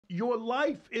Your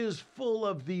life is full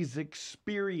of these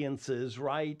experiences,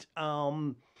 right?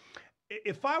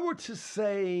 If I were to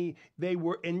say they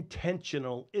were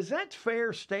intentional, is that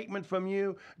fair statement from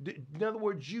you? In other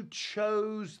words, you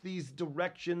chose these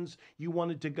directions you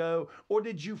wanted to go, or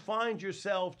did you find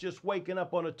yourself just waking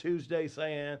up on a Tuesday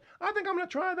saying, "I think I'm going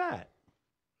to try that"?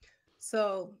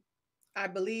 So I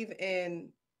believe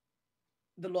in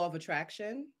the law of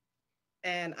attraction,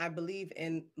 and I believe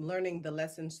in learning the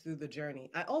lessons through the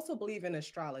journey. I also believe in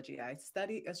astrology. I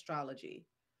study astrology.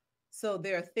 So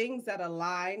there are things that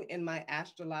align in my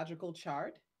astrological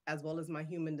chart as well as my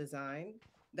human design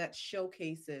that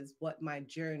showcases what my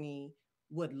journey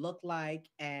would look like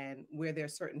and where there are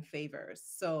certain favors.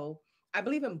 So I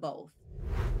believe in both.